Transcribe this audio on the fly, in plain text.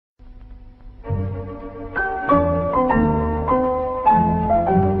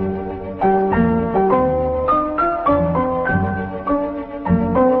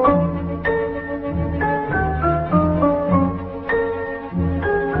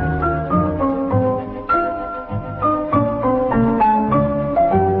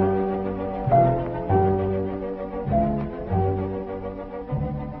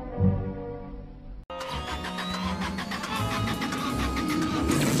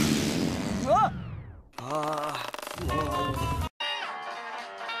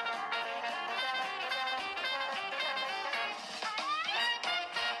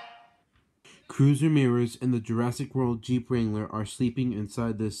Cruiser Mirrors and the Jurassic World Jeep Wrangler are sleeping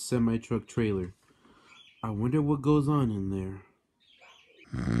inside this semi-truck trailer. I wonder what goes on in there.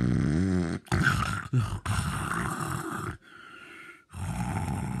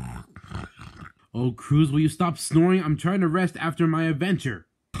 Oh, Cruz, will you stop snoring? I'm trying to rest after my adventure.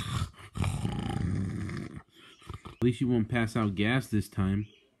 At least you won't pass out gas this time.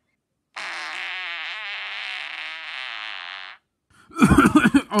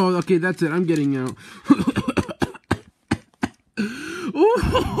 Oh, okay, that's it. I'm getting out.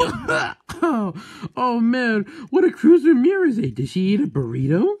 Oh, man. What a Cruiser Mirrors ate. Did she eat a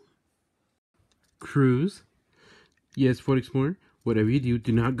burrito? Cruz? Yes, Ford Explorer? Whatever you do,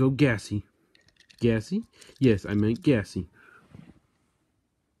 do not go gassy. Gassy? Yes, I meant gassy.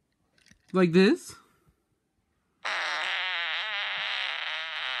 Like this?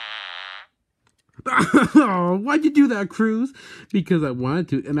 Oh, why'd you do that, Cruz? Because I wanted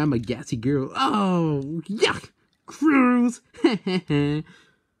to, and I'm a gassy girl. Oh, yuck! Cruz! Good night,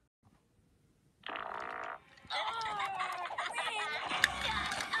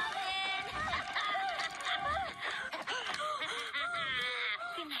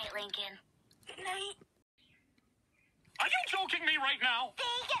 Lincoln. Good night. Are you joking me right now? They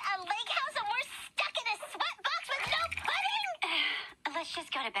get a lake house and we're stuck in a sweatbox with no pudding? Let's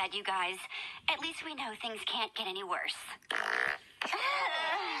just go to bed, you guys. At least we know things can't get any worse.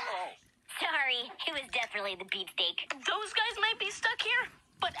 Sorry, it was definitely the beefsteak. Those guys might be stuck here,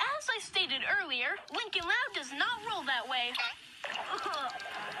 but as I stated earlier, Lincoln Loud does not roll that way.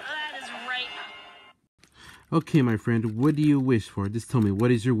 That is right. Okay, my friend, what do you wish for? Just tell me,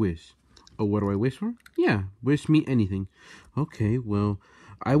 what is your wish? Oh, what do I wish for? Yeah, wish me anything. Okay, well,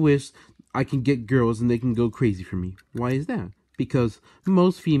 I wish I can get girls and they can go crazy for me. Why is that? Because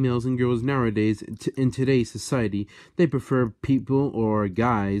most females and girls nowadays, in today's society, they prefer people or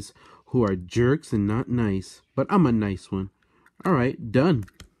guys who are jerks and not nice. But I'm a nice one. Alright, done.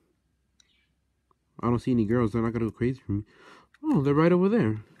 I don't see any girls. They're not going to go crazy for me. Oh, they're right over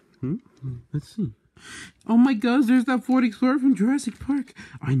there. Let's see. Oh my gosh, there's that Ford Explorer from Jurassic Park.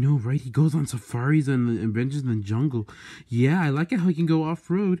 I know, right? He goes on safaris and adventures in the jungle. Yeah, I like it how he can go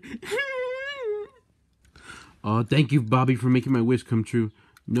off-road. Oh, thank you, Bobby, for making my wish come true.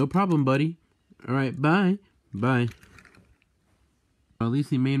 No problem, buddy. All right, bye. Bye. Well, at least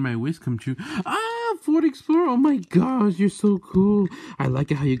he made my wish come true. Ah, Ford Explorer. Oh my gosh, you're so cool. I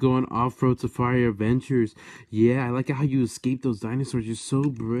like it how you go on off-road safari adventures. Yeah, I like it how you escape those dinosaurs. You're so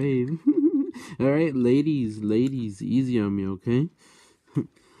brave. All right, ladies, easy on me, okay?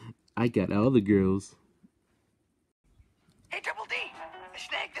 I got all the girls. Hey, Double D, I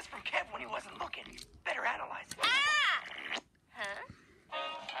snagged this from Kev when he wasn't looking. Better analyze it. Ah! Huh?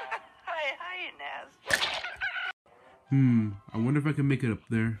 Hi, Naz. I wonder if I can make it up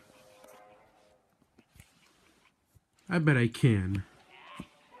there. I bet I can.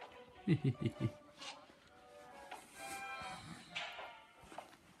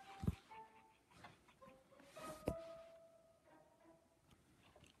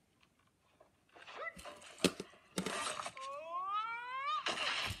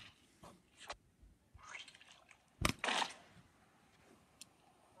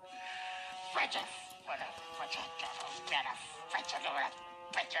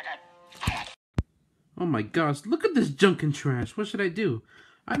 Oh my gosh, look at this junk and trash. What should I do?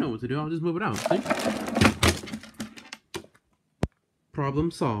 I know what to do. I'll just move it out. See?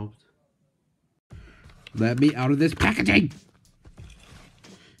 Problem solved. Let me out of this packaging!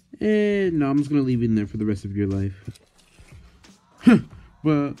 No, I'm just going to leave it in there for the rest of your life.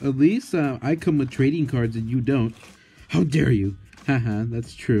 Well, at least I come with trading cards and you don't. How dare you? Haha,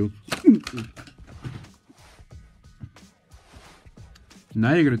 that's true.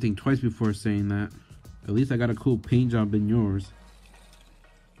 Now you're going to think twice before saying that. At least I got a cool paint job in yours.